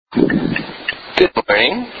Good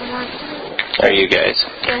morning. How are you guys?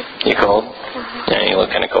 Good. You cold? Yeah, you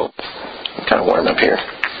look kind of cold. Kind of warm up here.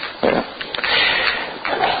 Yeah.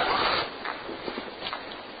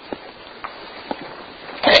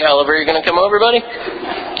 Hey, Oliver, you going to come over, buddy?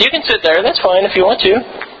 You can sit there. That's fine if you want to.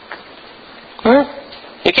 Huh?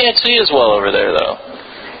 You can't see as well over there, though.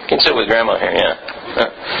 You can sit with Grandma here, yeah.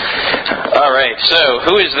 All right, so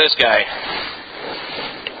who is this guy?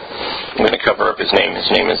 I'm going to cover up his name.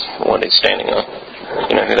 His name is what he's standing on.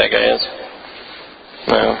 You know who that guy is?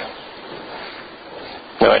 No?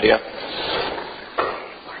 No idea?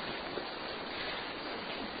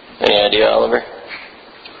 Any idea, Oliver?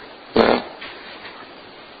 No?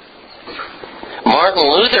 Martin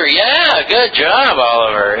Luther, yeah, good job,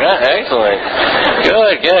 Oliver. Yeah, excellent.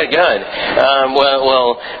 Good.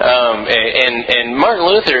 And Martin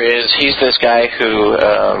Luther he's this guy who,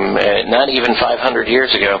 not even 500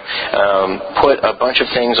 years ago, put a bunch of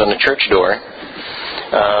things on the church door,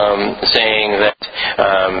 saying that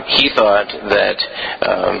he thought that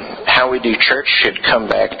how we do church should come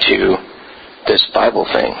back to this Bible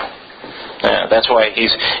thing. That's why you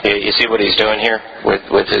see what he's doing here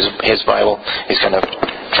with his Bible? He's kind of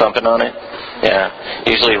thumping on it. Yeah.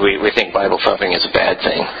 Usually we think Bible thumping is a bad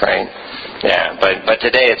thing, right? Yeah, but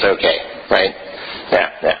today it's okay, right?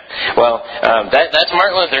 Yeah. Well, that's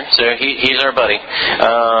Martin Luther, so he's our buddy.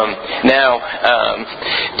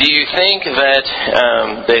 Do you think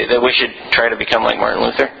that we should try to become like Martin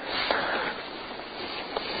Luther?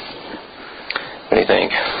 What do you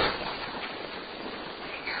think?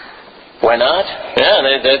 Why not? Yeah,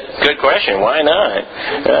 that's a good question. Why not?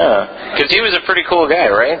 Yeah, because he was a pretty cool guy,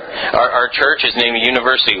 right? Our church is named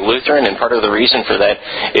University Lutheran, and part of the reason for that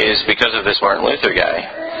is because of this Martin Luther guy.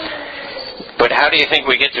 But how do you think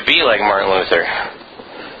we get to be like Martin Luther?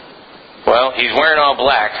 Well, he's wearing all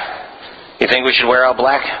black. You think we should wear all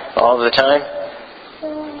black all the time?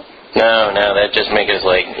 No, that just makes us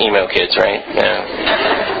like emo kids, right? No.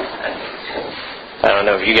 I don't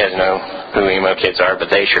know if you guys know who emo kids are, but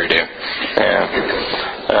they sure do. Yeah.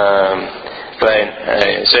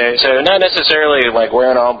 So not necessarily like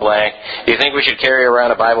wearing all black. Do you think we should carry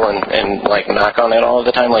around a Bible and like knock on it all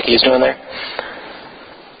the time like he's doing there?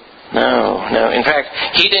 No. In fact,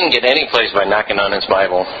 he didn't get any place by knocking on his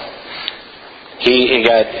Bible. He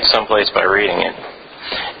got someplace by reading it.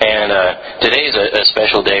 And today's a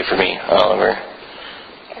special day for me, Oliver.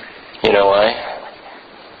 You know why?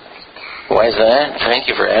 Why is that? Thank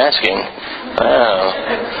you for asking. Wow.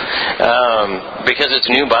 Because it's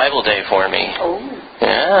New Bible Day for me.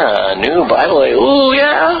 Yeah, New Bible Day. Ooh,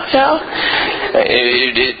 yeah.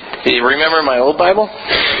 Do you remember my old Bible?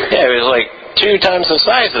 Yeah, it was like 2 times the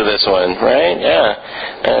size of this one, right? Yeah.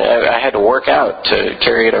 I had to work out to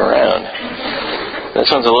carry it around. This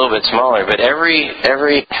one's a little bit smaller, but every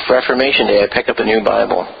Reformation Day I pick up a new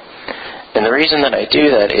Bible. And the reason that I do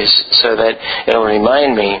that is so that it'll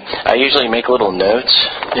remind me. I usually make little notes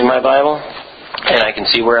in my Bible, and I can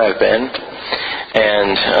see where I've been.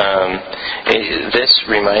 And this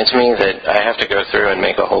reminds me that I have to go through and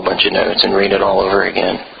make a whole bunch of notes and read it all over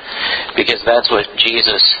again. Because that's what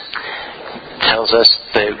Jesus tells us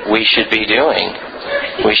that we should be doing.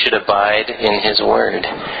 We should abide in His Word.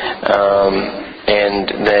 And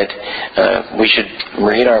that we should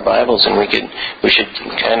read our Bibles, and we should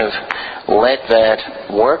kind of let that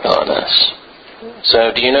work on us.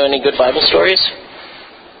 So, do you know any good Bible stories?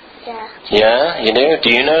 Yeah. Yeah, you do? Do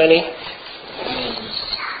you know any?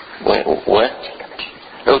 What?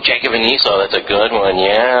 Oh, Jacob and Esau, that's a good one,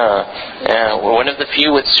 yeah. Well, one of the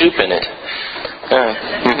few with soup in it.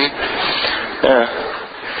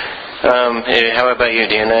 How about you?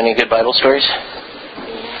 Do you know any good Bible stories?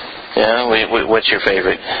 Yeah, what's your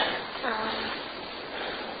favorite?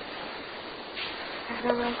 I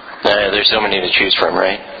don't know. There's so many to choose from,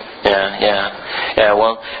 right? Yeah.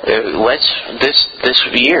 Well, this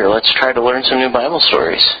year, let's try to learn some new Bible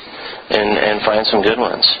stories and find some good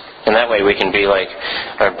ones. And that way we can be like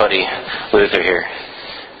our buddy Luther here.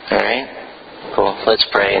 All right? Cool. Let's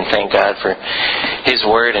pray and thank God for His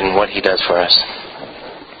Word and what He does for us.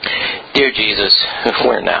 Dear Jesus,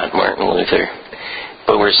 we're not Martin Luther,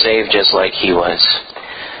 but we're saved just like he was.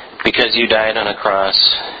 Because you died on a cross,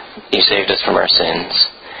 you saved us from our sins.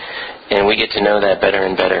 And we get to know that better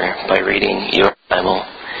and better by reading your Bible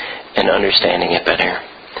and understanding it better.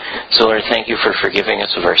 So Lord, thank you for forgiving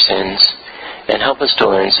us of our sins, and help us to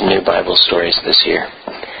learn some new Bible stories this year.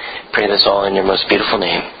 Pray this all in your most beautiful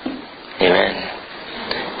name. Amen.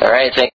 All right, thank you.